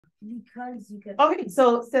Because you can. Okay,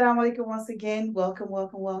 so Assalamu alaikum once again. Welcome,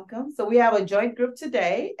 welcome, welcome. So we have a joint group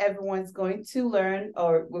today. Everyone's going to learn,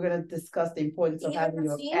 or we're going to discuss the importance of having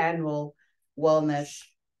your annual wellness.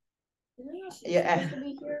 Yeah.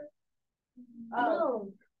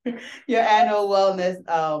 Oh. Your annual wellness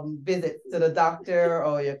visit to the doctor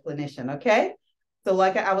or your clinician. Okay. So,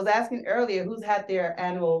 like I was asking earlier, who's had their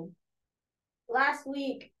annual Last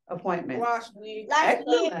week. appointment? Last week.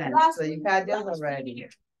 Excellent. So you've had those already.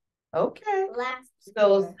 Okay.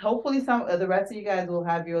 So hopefully some of the rest of you guys will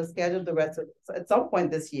have yours scheduled the rest of at some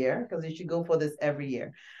point this year, because you should go for this every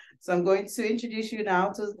year. So I'm going to introduce you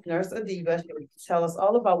now to Nurse Adiba. She will tell us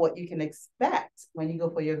all about what you can expect when you go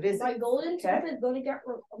for your visit. My golden tooth is going to get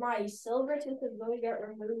my silver tooth is going to get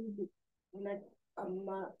removed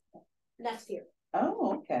next year.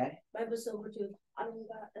 Oh, okay. I have a silver tooth. I don't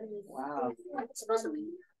got any. Wow. It's supposed to be.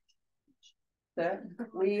 Sir,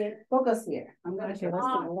 we focus here. I'm going to show us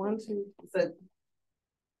one, two. So,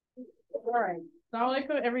 all right. Assalamu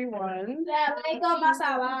alaikum, everyone.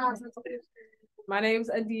 My name's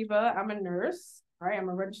Adiba. I'm a nurse. All right, I'm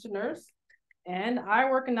a registered nurse, and I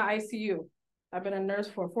work in the ICU. I've been a nurse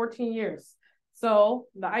for 14 years. So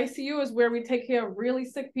the ICU is where we take care of really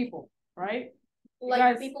sick people, right?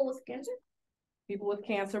 Like people with cancer? People with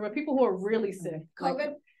cancer, but people who are really sick. COVID?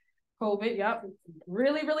 Like COVID, yep.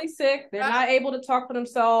 Really, really sick. They're not able to talk for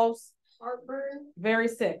themselves. Heartburn. Very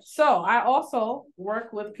sick. So I also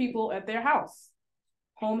work with people at their house.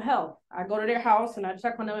 Home health. I go to their house and I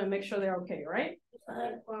check on them and make sure they're okay, right?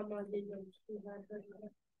 What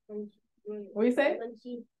do you say?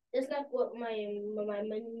 It's like what my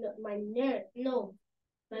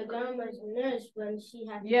grandma's nurse when she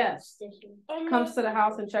had comes to the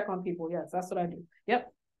house and check on people. Yes, that's what I do.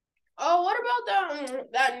 Yep. Oh, what about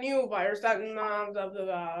that new virus? That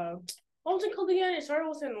what was it called again? It started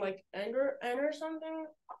with like anger or something.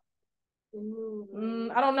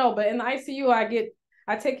 I don't know, but in the ICU,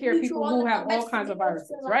 I take care of people who have all kinds of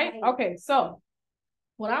viruses, right? Okay, so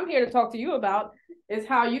what I'm here to talk to you about is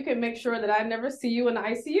how you can make sure that I never see you in the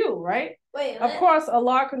ICU, right? Of course,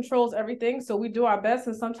 Allah controls everything, so we do our best,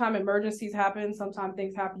 and sometimes emergencies happen, sometimes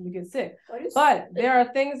things happen, you get sick. But there are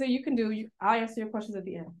things that you can do. I'll answer your questions at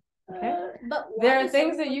the end. Okay. There are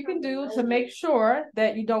things that you can do to make sure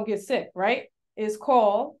that you don't get sick, right? It's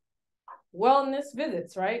called wellness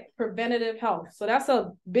visits, right? Preventative health. So that's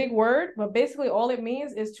a big word, but basically all it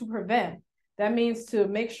means is to prevent. That means to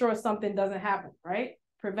make sure something doesn't happen, right?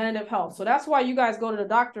 Preventative health. So that's why you guys go to the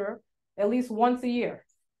doctor at least once a year.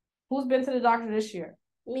 Who's been to the doctor this year?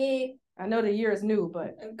 Me. I know the year is new,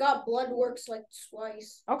 but I've got blood works like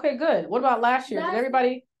twice. Okay, good. What about last year? Did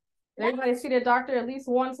everybody see their doctor at least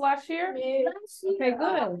once last year? Okay,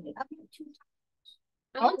 good.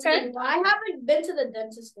 Okay. I haven't been to the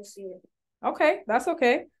dentist this year. Okay, that's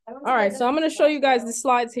okay. All right, so I'm going to show you guys the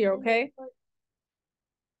slides here, okay?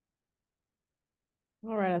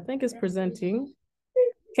 All right, I think it's presenting.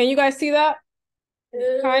 Can you guys see that?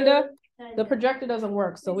 Kinda? The projector doesn't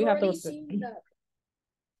work, so we have to...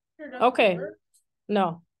 Okay,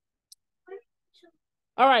 no.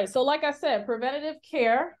 All right, so like I said, preventative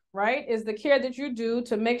care, right, is the care that you do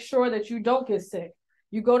to make sure that you don't get sick.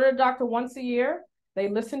 You go to the doctor once a year. They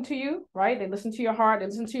listen to you, right? They listen to your heart, they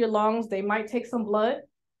listen to your lungs, they might take some blood,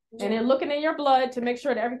 and they're looking in your blood to make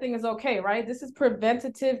sure that everything is okay, right? This is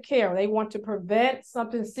preventative care. They want to prevent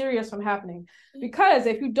something serious from happening. Because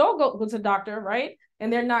if you don't go to the doctor, right,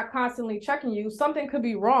 and they're not constantly checking you, something could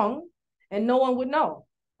be wrong and no one would know,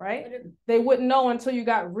 right? They wouldn't know until you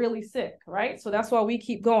got really sick, right? So that's why we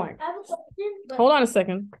keep going. Hold on a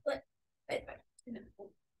second.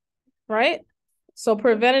 Right? So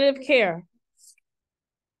preventative care.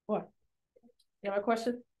 What? You have a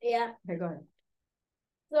question? Yeah. Okay, go ahead.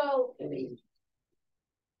 So,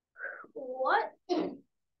 what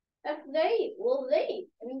if they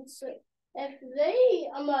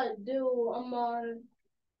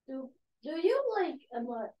do you like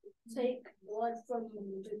take blood from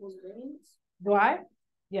people's veins? Do I?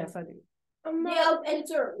 Yes, I do.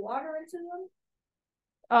 Enter water into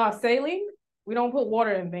them? Saline? We don't put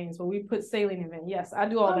water in veins, but we put saline in veins. Yes, I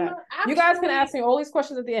do all that. Actually, you guys can ask me all these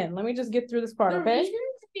questions at the end. Let me just get through this part, okay?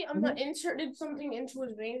 The reason inserted something into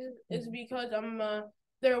his veins is because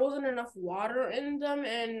there wasn't enough water in them,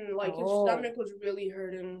 and like his stomach was really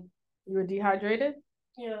hurting. You were dehydrated?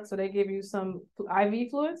 Yeah. So they gave you some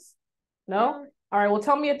IV fluids? No? All right, well,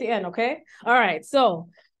 tell me at the end, okay? All right, so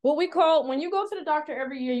what we call, when you go to the doctor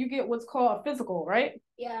every year, you get what's called a physical, right?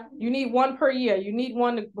 Yeah. You need one per year. You need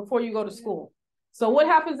one before you go to school. So what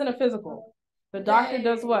happens in a physical? The doctor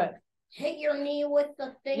does what? hit your knee with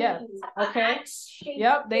the thing. Yes. Okay.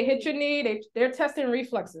 Yep. They hit your knee. They're testing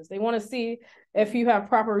reflexes. They want to see if you have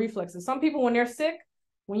proper reflexes. Some people, when they're sick,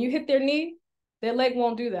 when you hit their knee, their leg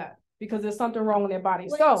won't do that because there's something wrong with their body.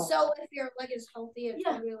 Wait, so if your leg is healthy, it's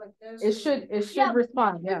gonna be like this. It should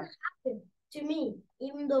respond. Yeah. To me,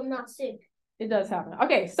 even though I'm not sick. It does happen.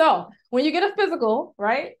 Okay, so when you get a physical,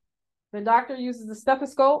 right? The doctor uses the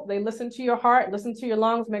stethoscope. They listen to your heart, listen to your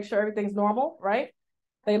lungs, make sure everything's normal, right?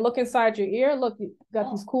 They look inside your ear. Look, you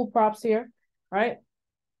got these cool props here, right?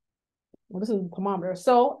 Well, this is a thermometer.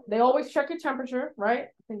 So they always check your temperature, right?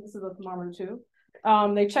 I think this is a thermometer too.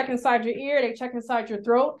 They check inside your ear. They check inside your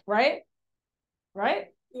throat, right? Right?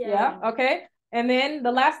 Yeah. Okay. And then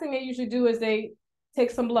the last thing they usually do is they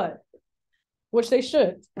take some blood, which they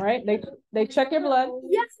should, right? They check your blood.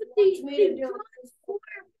 Yes, but they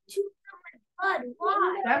blood.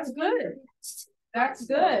 Why? That's good. That's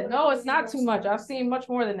good. No, it's not too much. I've seen much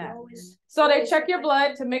more than that. So they check your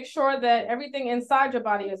blood to make sure that everything inside your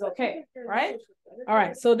body is okay, right? All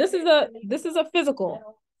right. So this is a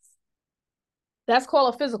physical. That's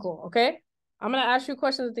called a physical, okay? I'm going to ask you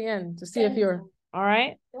questions at the end to see if you're all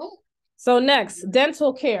right. So next,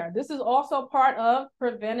 dental care. This is also part of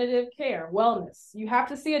preventative care, wellness. You have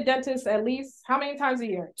to see a dentist at least how many times a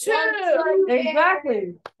year? 2.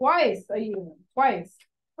 Exactly. Twice a year. Twice.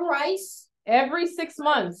 Twice. Every 6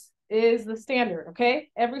 months is the standard, okay?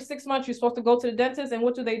 Every 6 months you're supposed to go to the dentist, and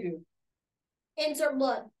what do? Insert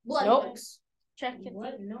blood. Nope. Mix. Check your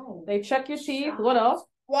teeth. No. They check your teeth. What else?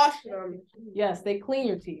 Wash them. Yes, they clean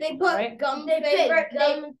your teeth. They put right? gum.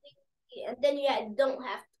 And then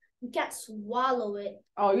you can't swallow it.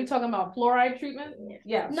 Oh, you're talking about fluoride treatment?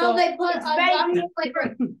 Yeah. No, so they put a gum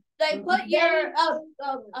flavor. They put your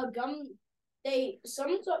a gum.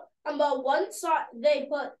 About one side they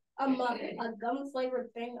put a gum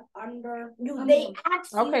flavored thing under.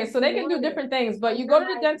 Okay, so they can do different things, but you go to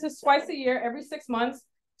the dentist twice a year, every 6 months,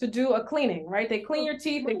 to do a cleaning, right? They clean your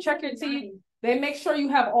teeth, they check your teeth, they make sure you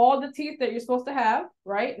have all the teeth that you're supposed to have,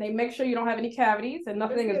 right? They make sure you don't have any cavities and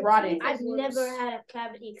nothing is rotting. I've never had a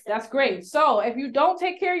cavity. That's great. So if you don't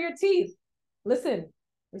take care of your teeth, listen,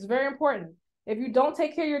 it's very important. If you don't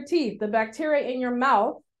take care of your teeth, the bacteria in your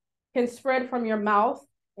mouth can spread from your mouth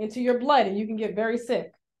into your blood and you can get very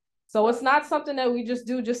sick. So it's not something that we just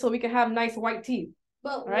do just so we can have nice white teeth,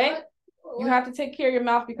 but right? You have to take care of your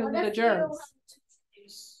mouth because of the germs.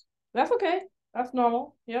 That's okay. That's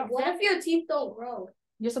normal. Yeah. What if your teeth don't grow?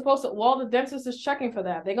 You're supposed to, well, the dentist is checking for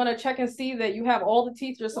that. They're going to check and see that you have all the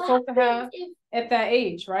teeth you're supposed to have at that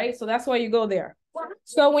age, right? So that's why you go there.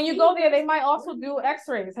 So when you go there, they might also do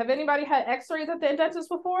x-rays. Have anybody had x-rays at the dentist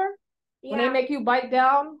before? Yeah. When they make you bite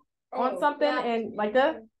down on something and like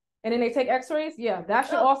that, and then they take x-rays? Yeah, that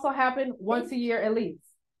should also happen once a year at least.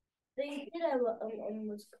 They did have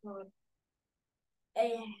what's called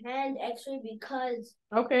a hand x-ray because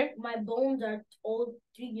my bones are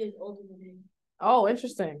 3 years older than me. Oh,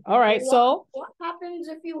 interesting. All right. So what happens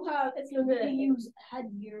if you use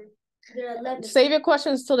headgear? Save your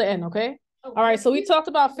questions till the end, okay? All right. So we talked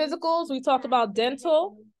about physicals, we talked about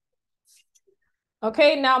dental.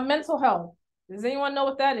 Okay, now mental health. Does anyone know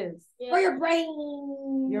what that is? For your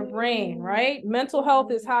brain. Your brain, right? Mental health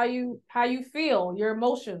is how you feel, your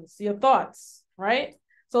emotions, your thoughts, right?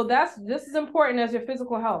 So this is important as your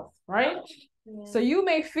physical health, right? Yeah. So you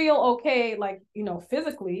may feel okay, like, you know,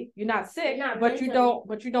 physically, you're not sick, but you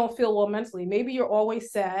don't feel well mentally. Maybe you're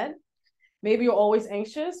always sad. Maybe you're always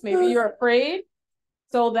anxious. Maybe you're afraid.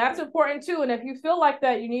 So that's important too. And if you feel like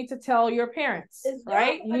that, you need to tell your parents,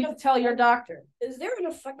 right? You need to tell your doctor. Is there an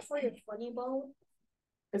effect for your funny bone?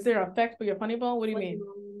 Is there an effect for your funny bone? What do you mean?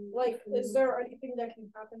 Like, is there anything that can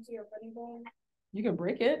happen to your funny bone? You can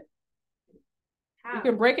break it. How? You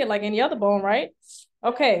can break it like any other bone, right?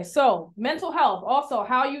 Okay, so mental health, also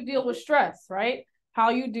how you deal with stress, right?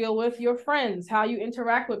 How you deal with your friends, how you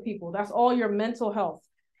interact with people. That's all your mental health.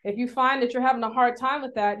 If you find that you're having a hard time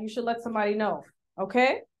with that, you should let somebody know,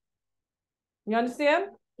 okay? You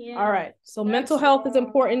understand? Yeah. All right, so mental health is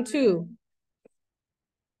important too.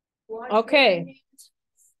 Okay.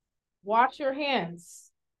 Wash your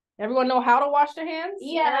hands. Everyone know how to wash their hands?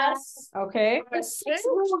 Yes. Okay. The 6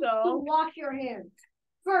 rules to wash your hands.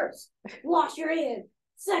 First, wash your hands.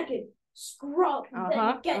 Second, scrub.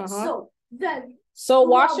 Then get soap. Then so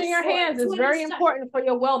washing your hands is very important for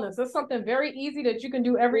your wellness. That's something very easy that you can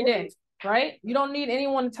do every day, right? You don't need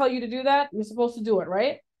anyone to tell you to do that. You're supposed to do it,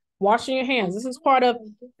 right? Washing your hands. This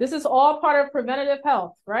is all part of preventative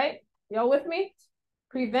health, right? Y'all with me?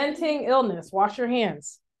 Preventing illness. Wash your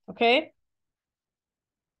hands. Okay.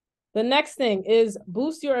 The next thing is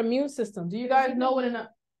boost your immune system. Do you guys know what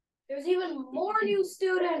There's even more new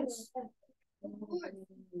students.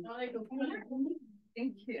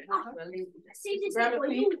 Thank you. See this for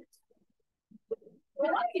you.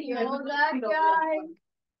 That guy.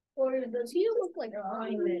 Or does he look like a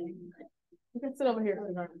You can sit over here.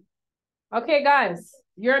 Okay, guys,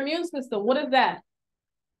 your immune system, what is that?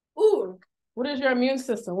 Ooh. What is your immune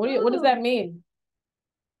system? What does that mean?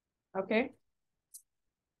 Okay.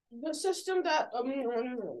 The system that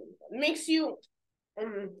makes you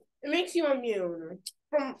immune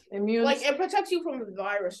from immune. Like it protects you from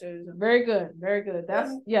viruses. Very good, very good.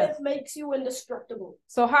 That's yes. It makes you indestructible.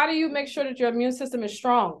 So how do you make sure that your immune system is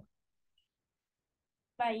strong?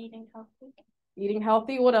 By eating healthy. Eating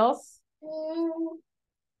healthy. What else?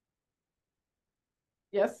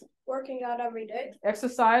 Yes. Working out every day.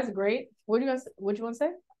 Exercise. Great. What do you want to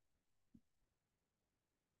say?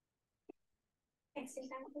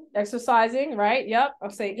 Exercising, right? Yep.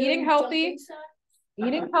 I'll say eating healthy.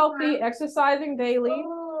 Eating healthy, exercising daily,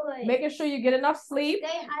 making sure you get enough sleep.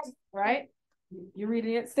 Right? You're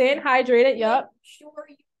reading it. Staying hydrated. Yep. Sure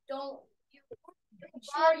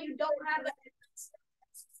you don't have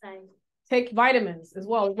exercise. Take vitamins as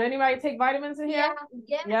well. Does anybody take vitamins in here?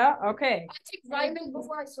 Yeah. Okay. I take vitamins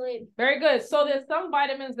before I sleep. Very good. So there's some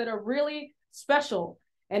vitamins that are really special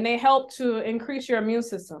and they help to increase your immune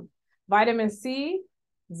system. Vitamin C,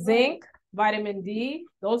 zinc, vitamin D.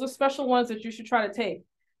 Those are special ones that you should try to take.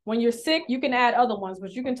 When you're sick, you can add other ones,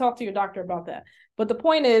 but you can talk to your doctor about that. But the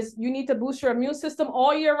point is, you need to boost your immune system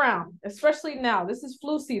all year round, especially now. This is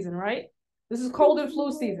flu season, right? This is cold and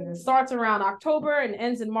flu season. It starts around October and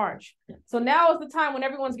ends in March. So now is the time when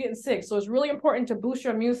everyone's getting sick. So it's really important to boost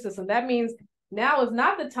your immune system. That means now is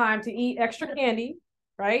not the time to eat extra candy,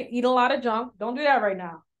 right? Eat a lot of junk. Don't do that right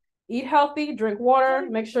now. Eat healthy, drink water,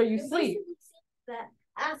 make sure you sleep.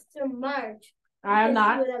 After March. I am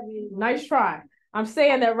not. Nice try. I'm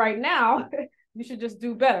saying that right now, you should just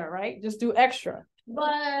do better, right? Just do extra.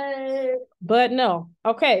 But no.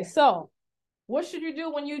 Okay, so what should you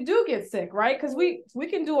do when you do get sick, right? Because we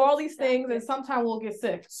can do all these things and sometimes we'll get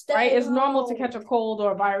sick, right? It's normal to catch a cold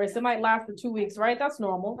or a virus. It might last for 2 weeks, right? That's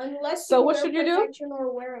normal. Unless so what should you do?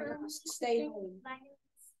 Or wear a mask, stay home.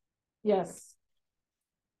 Yes.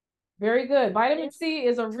 Very good. Vitamin C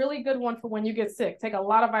is a really good one for when you get sick. Take a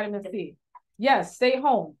lot of vitamin C. Yes, stay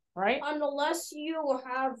home, right? Unless you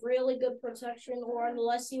have really good protection or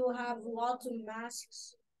unless you have lots of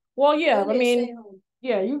masks. Well, yeah, I mean,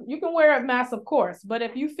 yeah, you can wear a mask, of course, but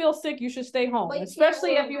if you feel sick, you should stay home,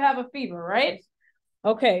 especially if you have a fever, right?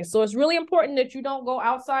 Okay, so it's really important that you don't go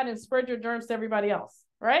outside and spread your germs to everybody else,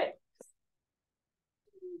 right?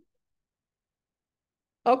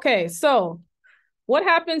 Okay, so what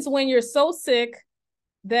happens when you're so sick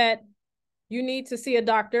that you need to see a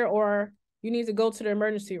doctor or you need to go to the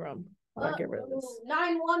emergency room? I'll get rid of this.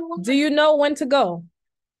 911. Do you know when to go?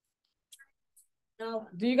 No.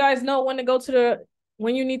 Do you guys know when to go to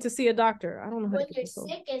when you need to see a doctor? I don't know how when to you're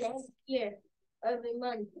sick and every year, every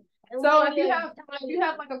month. And so if you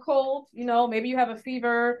have like a cold, you know, maybe you have a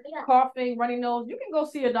fever, coughing, runny nose, you can go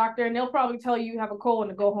see a doctor and they'll probably tell you have a cold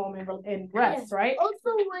and to go home and rest, right?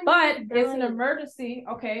 Also, but it's an emergency.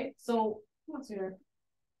 Okay, so what's here?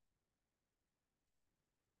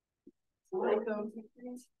 I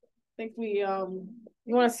think we you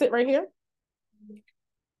want to sit right here?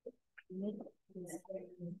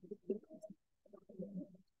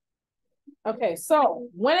 Okay, so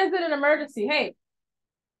when is it an emergency? Hey,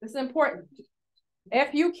 this is important.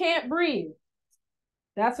 If you can't breathe,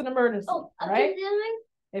 that's an emergency, right?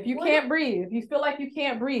 If you can't breathe, if you feel like you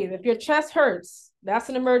can't breathe, if your chest hurts, that's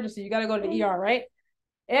an emergency. You got to go to the ER, right?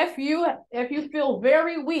 If you feel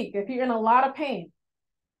very weak, if you're in a lot of pain,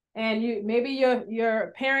 and maybe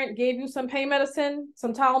your parent gave you some pain medicine,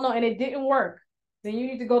 some Tylenol, and it didn't work, then you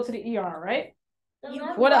need to go to the ER, right?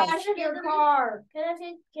 What else? Your car. Can I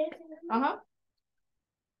take Uh-huh.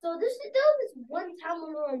 So there was one time when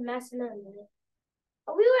we were in Massachusetts.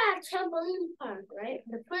 We were at trampoline park, right?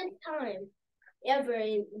 The first time ever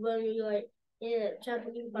when we were in a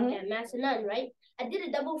trampoline park at Massachusetts, right? I did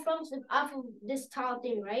a double front flip off of this tall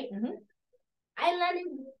thing, right? I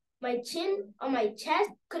landed my chin on my chest,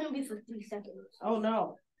 couldn't be for 3 seconds. Oh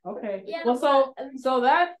no. Okay. Yeah, well, so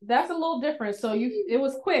that's a little different. So it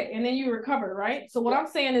was quick and then you recovered, right? So what I'm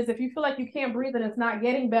saying is if you feel like you can't breathe and it's not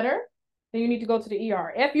getting better, then you need to go to the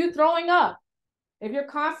ER. If you're throwing up, if you're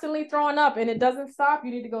constantly throwing up and it doesn't stop, you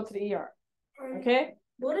need to go to the ER. Okay?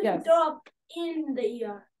 What if you throw up in the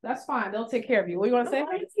ER? That's fine. They'll take care of you. What do you want to say?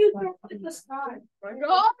 What if you throw up in the sky?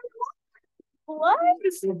 What?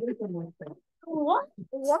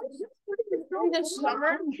 What? In the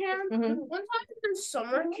summer camp? One time in the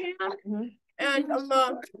summer camp, and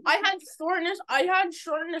I had soreness. I had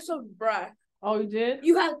shortness of breath. Oh, you did?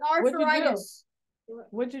 You have arthritis.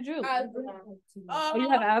 What'd you do? Asthma. Oh, you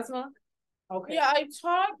have asthma? Okay. Yeah, I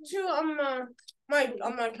talked to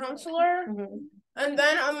my counselor, and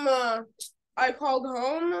then I called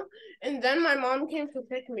home, and then my mom came to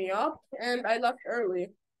pick me up, and I left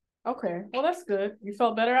early. Okay, well that's good. You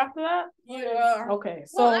felt better after that? Yeah. Okay,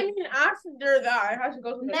 so well, I mean, after that, I had to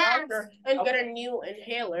go to the doctor and get a new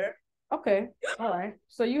inhaler. Okay, all right.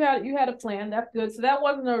 So you had a plan. That's good. So that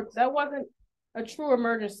wasn't a true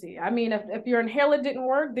emergency. I mean, if your inhaler didn't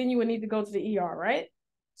work, then you would need to go to the ER, right?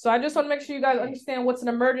 So I just want to make sure you guys understand what's an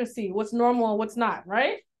emergency, what's normal, and what's not,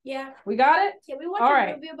 right? Yeah. We got it? Can we watch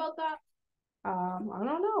a movie about that? I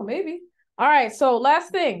don't know, maybe. All right, so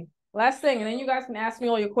last thing, and then you guys can ask me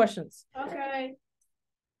all your questions. Okay.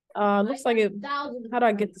 Looks like it. How do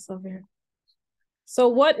I get this over here? So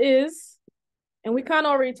what is, and we kind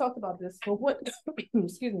of already talked about this, but what,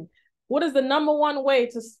 excuse me, what is the number one way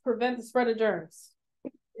to prevent the spread of germs?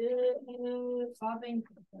 Coughing.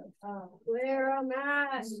 Wear a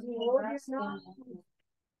mask.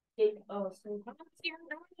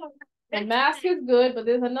 The mask is good, but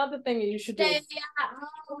there's another thing that you should do.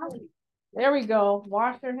 There we go.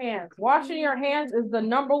 Wash your hands. Washing your hands is the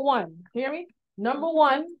number one. Hear me? Number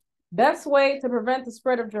one, best way to prevent the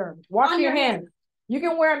spread of germs. Wash your hands. You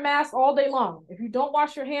can wear a mask all day long. If you don't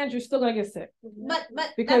wash your hands, you're still gonna get sick. But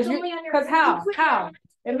because how?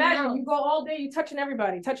 Imagine you go all day, you touching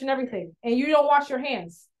everybody, touching everything, and you don't wash your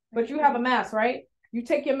hands, but you have a mask, right? You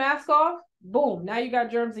take your mask off, boom, now you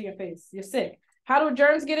got germs in your face. You're sick. How do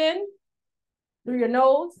germs get in? Through your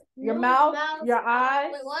nose, your mouth, your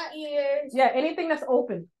eyes. Wait, what? Ears. Yeah, anything that's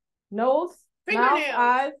open. Nose, mouth,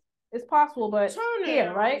 eyes. It's possible, but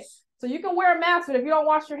here, right? So you can wear a mask, but if you don't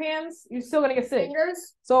wash your hands, you're still gonna get sick.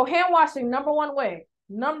 Fingers. So hand washing, number one way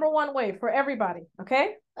for everybody,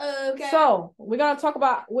 okay? Okay. So we're gonna talk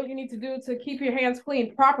about what you need to do to keep your hands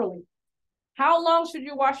clean properly. How long should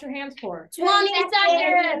you wash your hands for? 20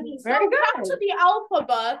 seconds. Very good. Back to the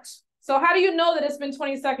alphabet. So how do you know that it's been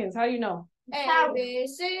 20 seconds? How do you know? A, B,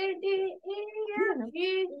 C, D, E, F,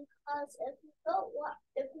 G. Because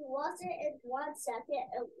if you wash it in 1 second,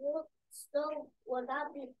 it will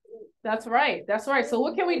not be. That's right. That's right. So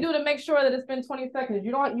what can we do to make sure that it's been 20 seconds?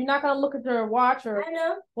 You're not gonna look at your watch or I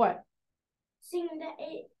know. What? Sing the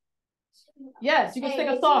A. Yes, you can sing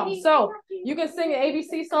a song. So you can sing an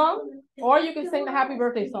ABC song or you can sing the happy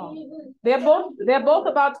birthday song. They're both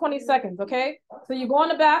about 20 seconds, okay? So you go in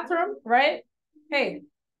the bathroom, right? Hey,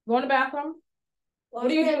 go in the bathroom. What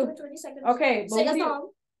do you do? Okay, but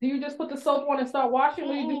do you just put the soap on and start washing?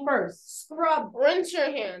 What do you do first? Scrub. Rinse your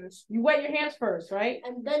hands. You wet your hands first, right?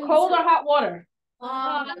 And then cold or hot water?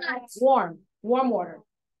 Warm water.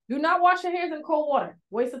 Do not wash your hands in cold water.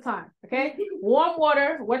 Waste of time, okay? Warm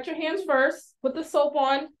water, wet your hands first, put the soap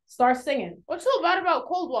on, start singing. What's so bad about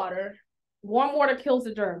cold water? Warm water kills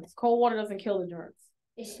the germs. Cold water doesn't kill the germs.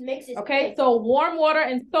 It makes it okay, so warm water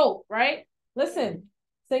and soap, right? Listen,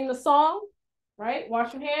 sing the song, right?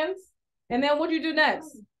 Wash your hands. And then what do you do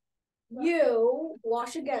next? You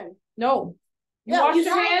wash again. No. You wash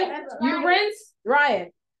your hands, you rinse, dry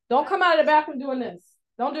it. Don't come out of the bathroom doing this.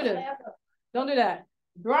 Don't do this. Don't do that.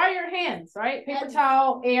 Dry your hands, right? Paper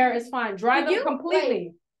towel, air is fine. Dry them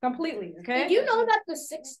completely. Completely, okay? Did you know that the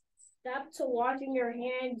 6th step to washing your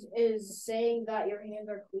hands is saying that your hands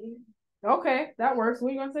are clean? Okay, that works. What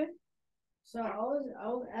are you gonna say? So I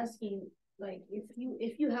was asking, like,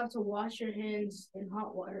 if you have to wash your hands in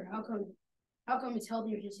hot water, how come it's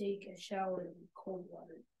healthier to take a shower in cold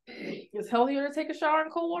water? It's healthier to take a shower in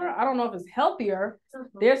cold water? I don't know if it's healthier.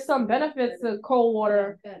 There's some benefits to cold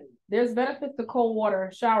water. There's benefits to cold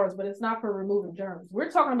water showers, but it's not for removing germs. We're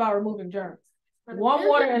talking about removing germs. Warm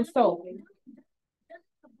water and soap.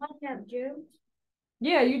 Have germs?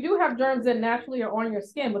 Yeah, you do have germs that naturally are on your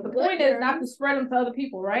skin, but the point is not to spread them to other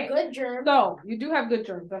people, right? Good germs. So you do have good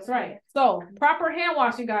germs. That's right. So proper hand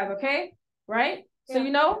washing, guys. Okay, right? So you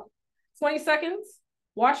know, 20 seconds.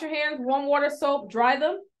 Wash your hands, warm water, soap, dry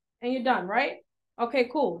them, and you're done, right? Okay,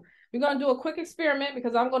 cool. We're gonna do a quick experiment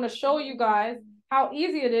because I'm gonna show you guys how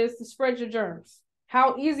easy it is to spread your germs.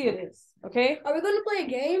 How easy it is. Okay. Are we gonna play a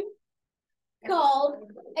game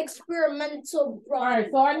called experimental drawing? All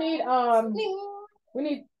right. So I need we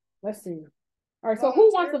need. Let's see. All right. So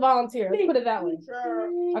who wants to volunteer? Let's put it that way.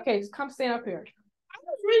 Sure. Okay, just come stand up here. I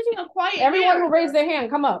was raising a quiet Everyone hand. who raised their hand,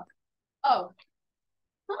 come up. Oh.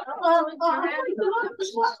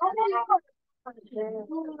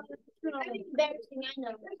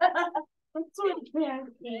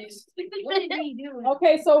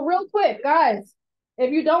 Okay, so real quick, guys,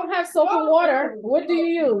 if you don't have soap and water, what do you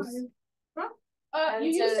use? You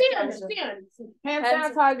use stand. Hand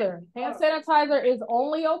sanitizer. Hand sanitizer is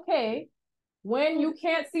only okay when you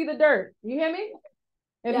can't see the dirt. You hear me?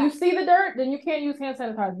 If you see the dirt, then you can't use hand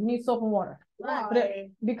sanitizer. You need soap and water.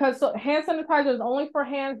 Because hand sanitizer is only for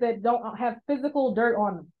hands that don't have physical dirt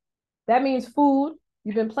on them. That means food.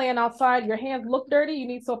 You've been playing outside. Your hands look dirty. You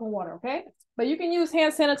need soap and water, okay? But you can use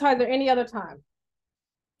hand sanitizer any other time.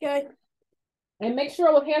 Okay. And make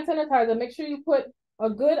sure with hand sanitizer, make sure you put a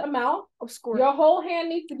good amount. Your whole hand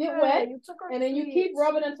needs to get wet, and then you keep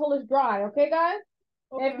rubbing until it's dry. Okay, guys?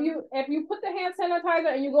 Okay. If you put the hand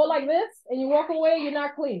sanitizer and you go like this and you walk away, you're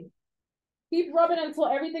not clean. Keep rubbing until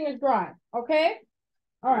everything is dry. Okay?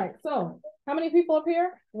 All right. So how many people up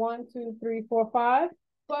here? 1, 2, 3, 4, 5.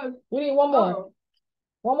 We need one more. Oh.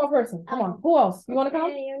 One more person. Come on. Who else? You want to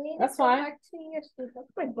come? That's fine. That's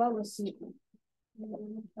my brother's seat.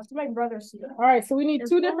 That's my brother's seat. All right. So we need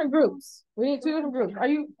two different groups. We need two different groups. Are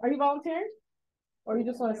you volunteering? Or you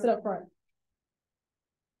just want to sit up front?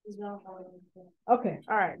 Okay.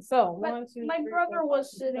 All right. So one, two. My brother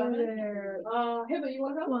was sitting there. Hiba, you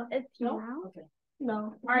want to come? No. Okay.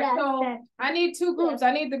 No. All right. So I need two groups.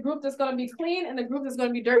 I need the group that's going to be clean and the group that's going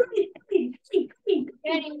to be dirty.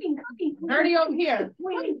 Dirty over here.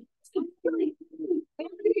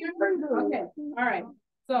 Okay. All right.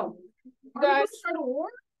 So, you guys.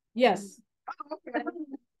 Yes. Oh, okay.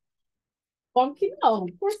 Funky? No,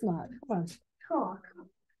 of course not. Come on.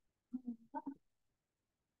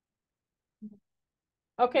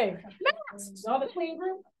 Okay. All the clean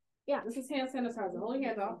group? Yeah. This is hand sanitizer. Hold your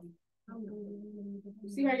hands off.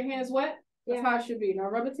 See how your hands wet? That's how it should be. Now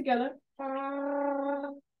rub it together.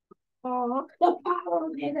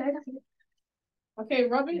 Okay,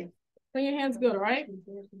 rub it. Clean your hands good, all right?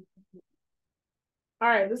 All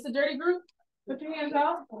right, this is the dirty group. Put your hands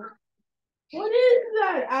out. What is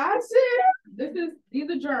that? Acid? These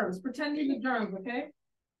are germs. Pretend these are germs, okay?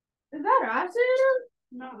 Is that acid?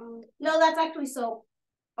 No, that's actually soap.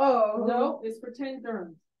 Oh, no, it's pretend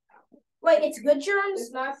germs. Wait, it's good germs?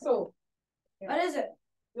 It's not soap. What is it?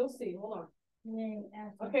 You'll see. Hold on.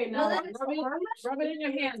 Okay, now rub it in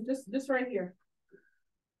your hand. This right here.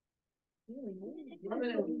 Rub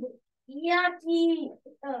it in. Yucky.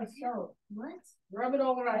 Oh, soap. What? Rub it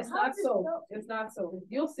over. It's not soap. It's not soap.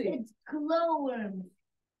 You'll see. It's glowworm.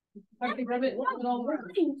 Okay, rub it all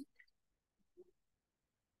over.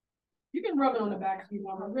 You can rub it on the back if you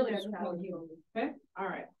want, but really I just want you. Okay? All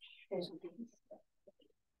right.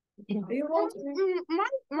 I'm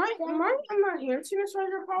not here to miss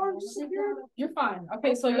your power. You're fine.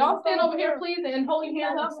 Okay, so y'all stand over here, please, and hold your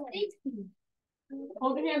hands up.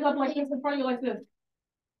 Hold your hands up like this in front of you, like this.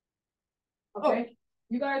 Okay.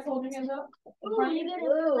 You guys hold your hands up. In front of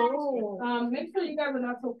you. Make sure you guys are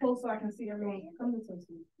not so close so I can see everyone. Come this way.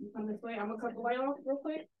 You come this way. I'm gonna cut the light off real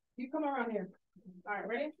quick. You come around here. All right,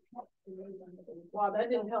 ready? Wow, that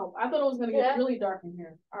didn't help. I thought it was gonna get really dark in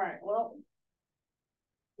here. All right, well,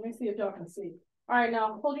 let me see if y'all can see. All right,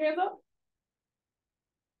 now hold your hands up.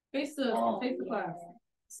 Face the class.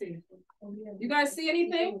 Let's see. You guys see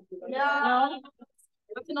anything? No.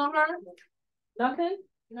 Nothing on her? Nothing?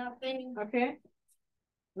 Nothing. Okay.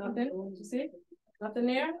 Nothing. You see? Nothing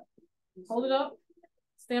there. Hold it up.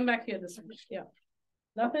 Stand back here this way. Yeah.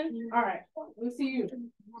 Nothing? All right. Let me see you. See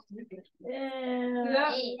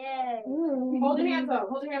that? Hold your hands up.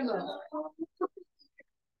 Hold your hands up.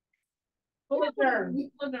 Pull it down.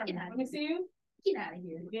 Let me see you. Get out of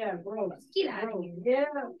here. Yeah, gross. Get out of here. Yeah.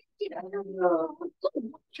 Get out of here.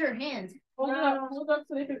 Your hands. Hold it up. Hold it up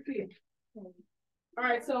so they can see it. All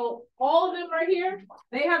right, so all of them right here,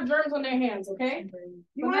 they have germs on their hands, okay?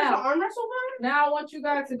 You want to arm wrestle them? Now I want you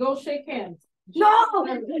guys to go shake hands. No!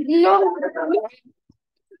 No!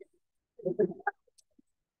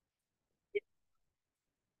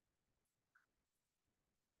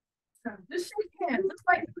 Just shake hands. Looks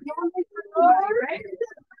like right?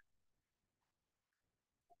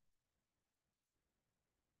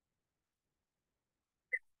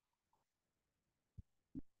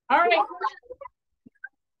 All right.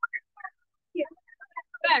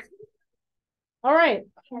 Back. All right.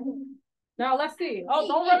 Now let's see. Oh,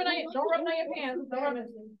 don't rub it on your pants. Don't rub it.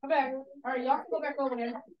 Come back. All right, y'all can go back over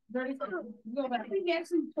there. Dirty. Go back.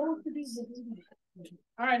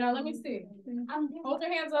 All right, now let me see. Hold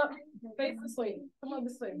your hands up. Face this way. Come on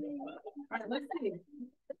this way. All right, let's see.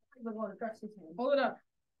 Hold it up.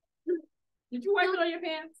 Did you wipe it on your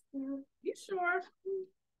pants? You sure?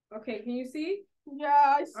 Okay, can you see?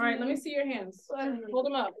 Yeah, I see. All right, let me see your hands. Hold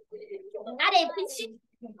them up. I didn't see.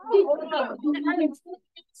 Hold them up.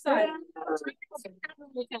 Side.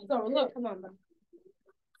 So look, come on.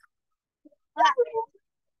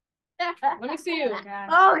 Let me see you. Oh God.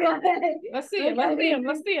 Let's see him. Let's see him.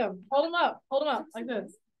 Let's see him. Hold him up. Hold him up like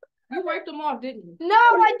this. You wiped them off, didn't you? No,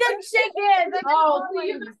 I didn't shake it. Oh,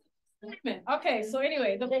 okay. So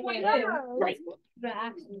anyway, the point is,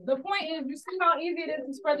 you see how easy it is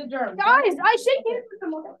to spread the germs. Guys, I shake it.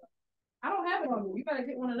 I don't have it on me. You gotta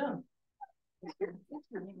get one of them.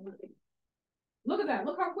 Look at that.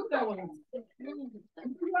 Look how quick that was. In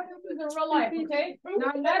real life, okay?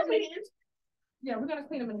 Now imagine. Yeah, we're gonna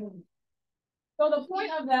clean them in a minute. So the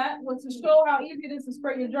point of that was to show how easy it is to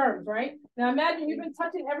spread your germs, right? Now imagine you've been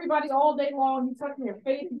touching everybody all day long. You're touching your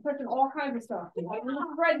face, you're touching all kinds of stuff. You're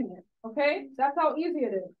spreading it, okay? That's how easy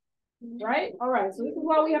it is, right? All right, so this is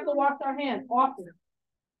why we have to wash our hands often.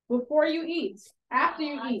 Before you eat, after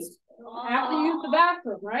you eat, after you use the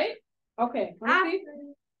bathroom, right? Okay, let me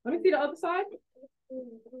see the other side.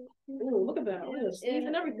 Ooh, look at that. Ooh, it's sweet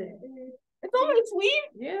and everything. It's only sweet?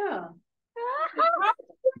 Yeah.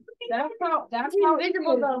 That's how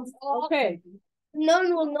Invisible though. Okay. No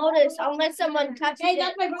one will notice unless someone touches it.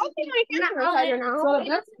 That's my So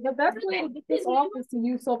the best way to get this off is to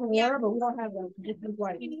use soap and water, but we don't have that. Just use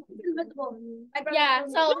white. Yeah,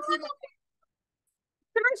 so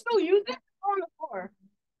Can I still use it on the floor?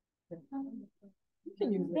 You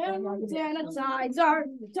can use it.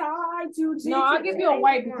 No, I'll give you a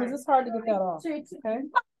white because it's hard to get that off. Okay.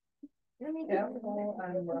 Yeah.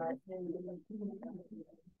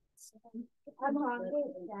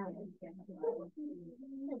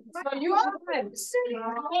 So you all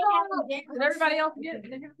did everybody else get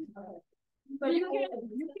it? So you can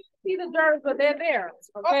see the germs, but they're there.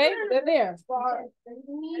 Okay, they're there.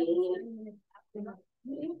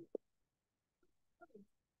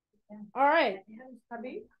 All right.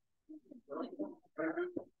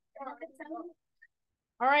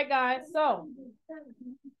 All right, guys. So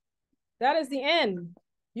that is the end.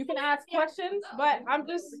 You can ask questions, but I'm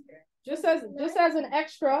just as an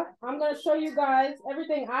extra, I'm going to show you guys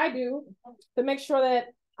everything I do to make sure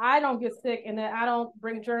that I don't get sick and that I don't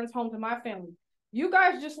bring germs home to my family. You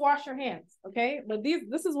guys just wash your hands, okay? But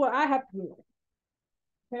this is what I have to do.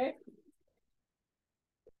 Okay?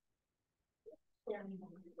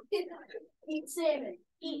 eat salmon.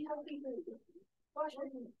 Eat healthy food. Wash your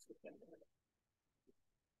hands.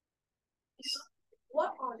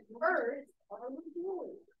 What on earth are we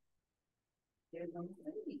doing?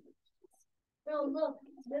 No, look.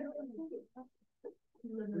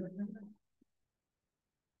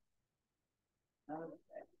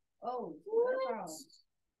 Oh,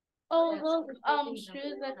 Oh, those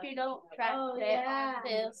shoes that you don't track. Oh, yeah.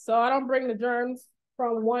 So I don't bring the germs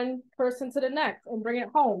from one person to the next and bring it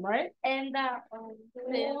home, right? And that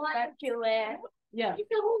that you wear. Yeah.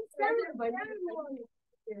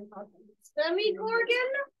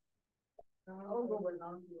 Semi-Gorgon? Oh,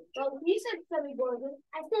 he said semi-Gorgon.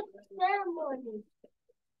 I said ceremony.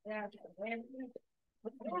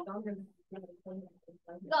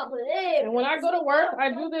 And when I go to work, I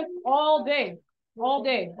do this all day,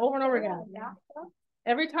 over and over again.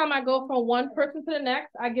 Every time I go from one person to the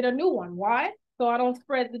next, I get a new one. Why? So I don't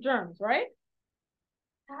spread the germs, right?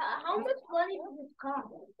 How much money does this cost?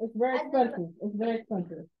 It's very expensive. It's very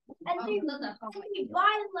expensive. And you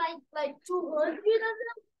buy like 200 of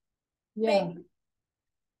them? Yeah.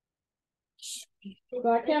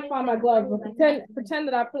 So I can't find my gloves, but pretend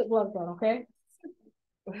that I put gloves on, okay?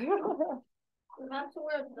 You have to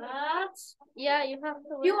wear that. Yeah, you have to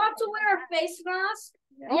wear. You have to wear a face mask.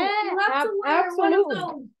 Yeah, you have to wear absolutely. one of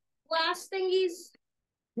those glass thingies.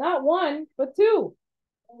 Not one, but two.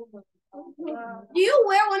 Do you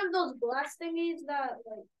wear one of those glass thingies that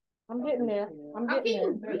like? I'm getting there. I'm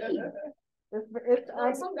getting there. Just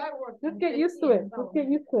get used to it. Just get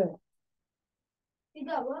used to it. You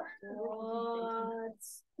got what?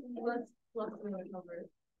 What's oh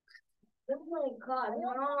my God!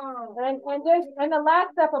 No. And the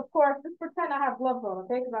last step, of course, just pretend I have gloves on,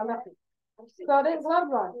 okay? Because I left it. So there's gloves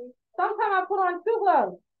on. Sometimes I put on two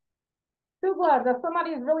gloves. Two gloves. If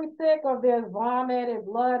somebody is really sick or there's vomit and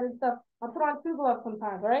blood and stuff, I put on two gloves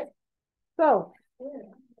sometimes, right? So,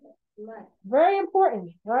 very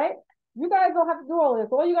important, right? You guys don't have to do all this.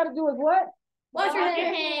 All you got to do is what? Wash your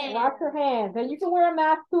hands. Wash your hands. And you can wear a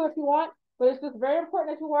mask too if you want, but it's just very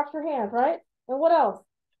important that you wash your hands, right? And what else?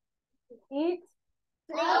 Eat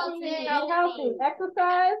healthy.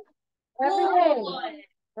 Exercise every day.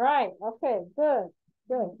 Right. Okay. Good.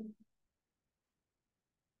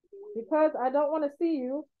 Because I don't want to see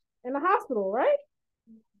you in the hospital, right?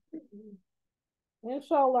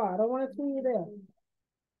 Inshallah, I don't want to see you there.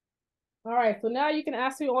 All right. So now you can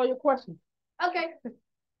ask me all your questions. Okay.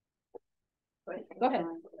 Go ahead.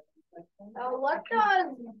 What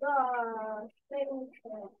does the thing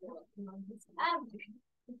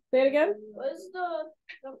Say it again. What's the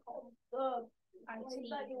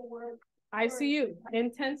ICU,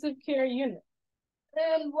 intensive care unit.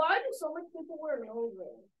 And why do so many people wear nose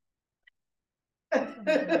rings?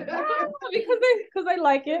 Because they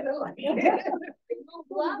like it.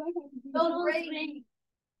 Nose rings.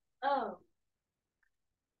 Oh.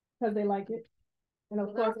 Because they like it. And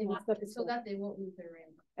of course, so that they won't lose their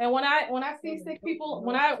ring. And when I see sick people,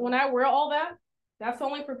 when I wear all that, that's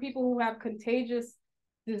only for people who have contagious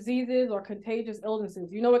diseases or contagious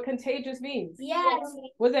illnesses. You know what contagious means? Yes.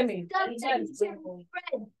 What does that mean? Stuff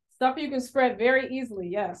Stuff you can spread very easily.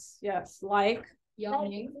 Yes, yes. Like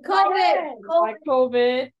Yawning. COVID. like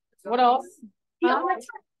COVID. What else?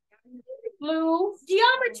 Flu.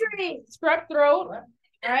 Geometry. Strep throat.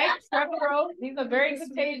 Right? Strep throat. These are very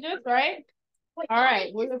contagious, right? All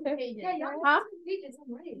right. What you say? Huh?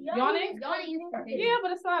 Yawning? Yeah,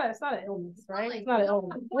 but it's not an illness, right? It's not an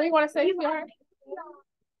illness. What do you want to say, sweetheart?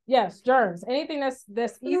 Yes, germs. Anything that's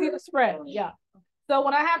easy to spread. Yeah. So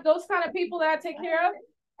when I have those kind of people that I take care of,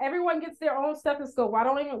 everyone gets their own stethoscope.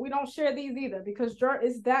 We don't share these either because germ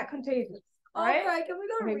is that contagious. Right? Okay, can we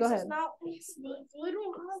go to go ahead. now?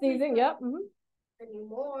 Sneezing, yep.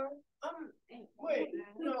 Anymore. Wait,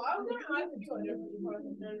 no, I was gonna ask you a different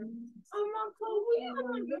question. So we have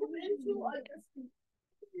to go into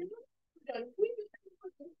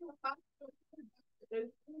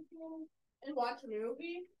and watch a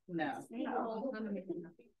movie? No.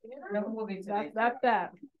 That's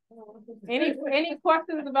that. Any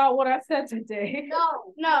questions about what I said today?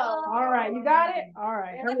 No. All right, you got it? All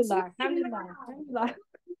right. Alhamdulillah.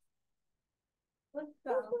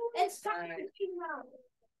 It's time.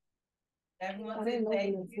 Everyone say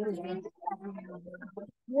thank you.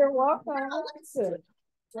 You're welcome. Good.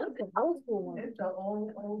 That's an old school one. It's the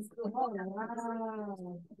old school. Oh,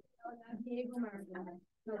 wow.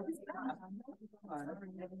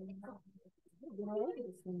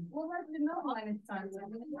 We'll let you know when it's time.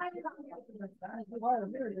 Wow.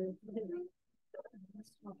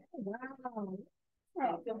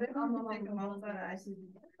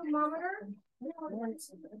 Thermometer?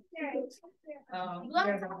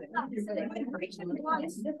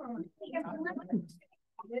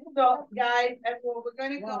 So, guys, everyone, we're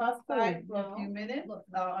going to go outside for a few minutes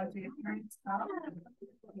until your turn stop.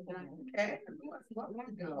 Okay.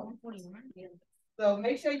 So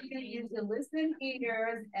make sure you use your listening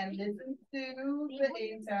ears and listen to the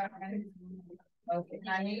intern. Okay,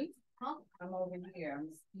 honey. I'm over here. I'm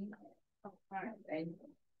speaking. All right, thank you.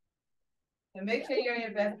 So make sure you're in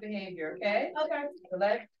your best behavior, okay? Okay. So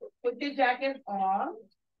let's put your jacket on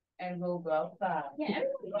and we'll go outside. Yeah,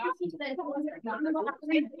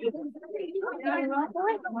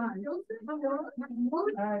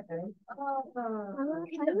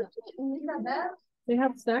 They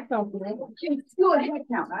have snacks out there. Let's go ahead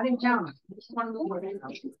count. I didn't count. Just one little word.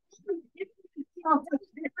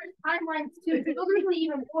 timelines too. Those are really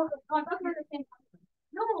even more.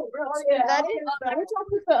 No, Yeah. That is. We're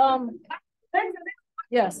talking to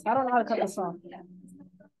Yes, I don't know how to cut this off.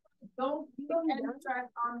 Don't enter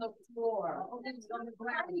on the floor.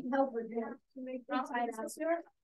 I need help with that to make